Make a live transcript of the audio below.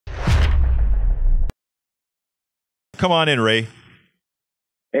Come on in, Ray.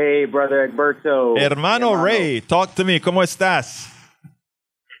 Hey, Brother Egberto. Hermano Ray, talk to me. ¿Cómo estás?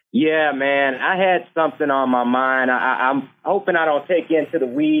 Yeah, man, I had something on my mind. I'm hoping I don't take you into the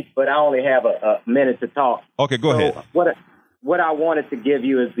weeds, but I only have a minute to talk. Okay, go ahead. What I wanted to give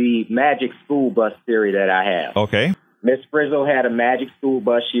you is the Magic Schoolbus theory that I have. Okay. Miss Frizzle had a Magic School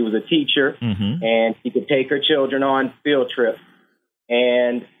Bus. She was a teacher, and she could take her children on field trips.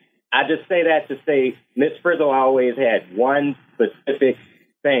 And I just say that to say Miss Frizzle always had one specific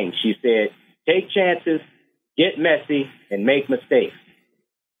thing. She said, take chances, get messy, and make mistakes.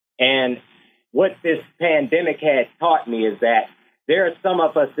 And what this pandemic has taught me is that there are some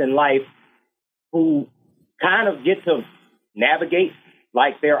of us in life who kind of get to navigate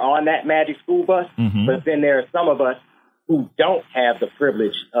like they're on that Magic School Bus, but then there are some of us who don't have the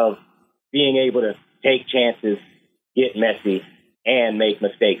privilege of being able to take chances, get messy, and make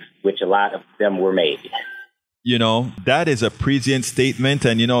mistakes, which a lot of them were made. You know, that is a prescient statement.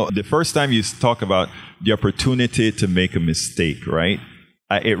 And, you know, the first time you talk about the opportunity to make a mistake, right?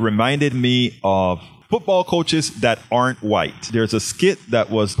 It reminded me of football coaches that aren't white. There's a skit that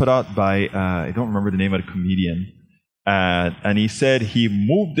was put out by, I don't remember the name of the comedian. And he said he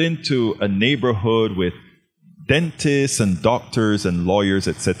moved into a neighborhood with dentists and doctors and lawyers,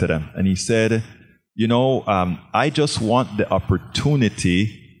 etc. And he said, you know, I just want the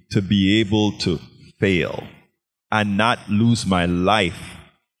opportunity to be able to fail and not lose my life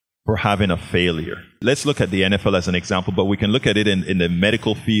for having a failure. Let's look at the NFL as an example, but we can look at it in the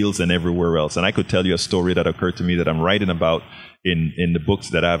medical fields and everywhere else. And I could tell you a story that occurred to me that I'm writing about in the books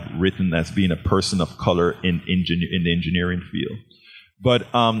that I've written as being a person of color in the engineering field. But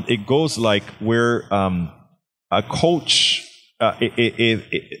it goes like where a coach,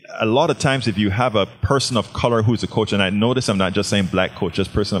 a lot of times if you have a person of color who's a coach, and I notice I'm not just saying black coach,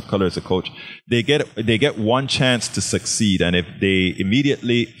 just person of color as a coach, they get one chance to succeed, and if they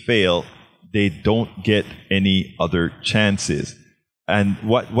immediately fail, they don't get any other chances. And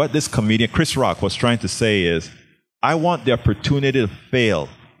what this comedian Chris Rock was trying to say is, I want the opportunity to fail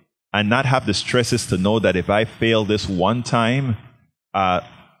and not have the stresses to know that if I fail this one time,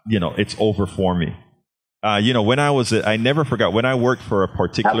 you know, it's over for me. You know, when I never forgot, when I worked for a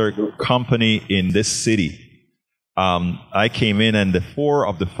particular company in this city, I came in and 4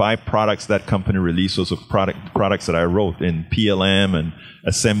 of the 5 products that company released was products that I wrote in PLM and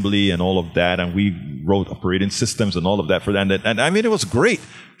assembly and all of that. And we wrote operating systems and all of that for that. And I mean, it was great.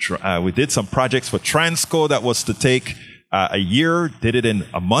 We did some projects for Transco that was to take a year, did it in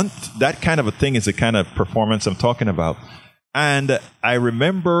a month. That kind of a thing is the kind of performance I'm talking about. And I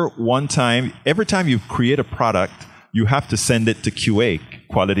remember one time, every time you create a product, you have to send it to QA,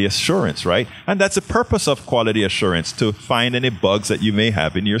 quality assurance, right? And that's the purpose of quality assurance, to find any bugs that you may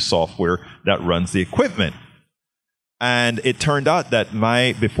have in your software that runs the equipment. And it turned out that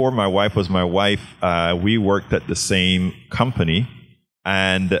before my wife was my wife, we worked at the same company.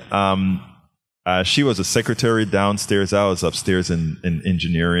 And she was a secretary downstairs. I was upstairs in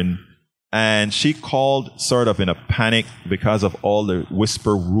engineering. And she called sort of in a panic because of all the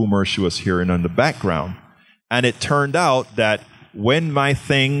whisper rumors she was hearing in the background. And it turned out that when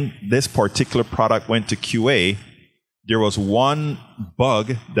this particular product went to QA, there was one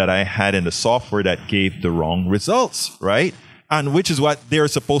bug that I had in the software that gave the wrong results, right? And which is what they're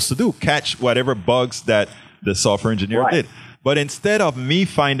supposed to do, catch whatever bugs that the software engineer did. But instead of me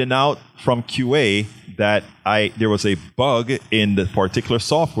finding out from QA that there was a bug in the particular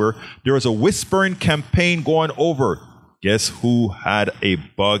software, there was a whispering campaign going over. Guess who had a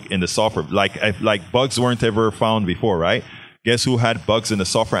bug in the software? Like bugs weren't ever found before, right? Guess who had bugs in the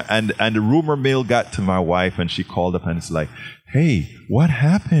software? And the rumor mill got to my wife, and she called up and it's like, hey, what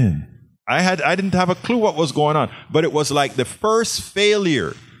happened? I didn't have a clue what was going on. But it was like the first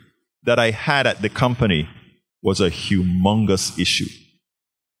failure that I had at the company was a humongous issue,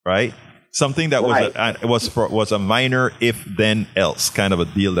 right? Something that was a minor if then else kind of a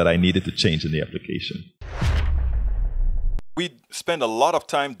deal that I needed to change in the application. We spend a lot of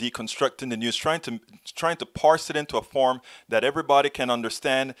time deconstructing the news, trying to parse it into a form that everybody can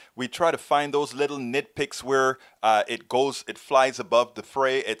understand. We try to find those little nitpicks where it flies above the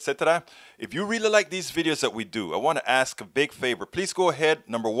fray, etc. If you really like these videos that we do, I want to ask a big favor. Please go ahead,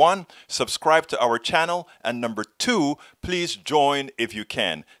 number 1, subscribe to our channel, and number 2, please join if you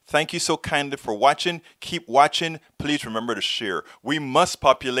can. Thank you so kindly for watching. Keep watching. Please remember to share. We must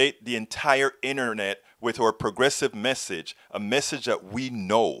populate the entire internet with our progressive message, a message that we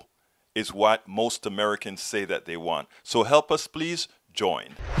know is what most Americans say that they want. So help us, please join.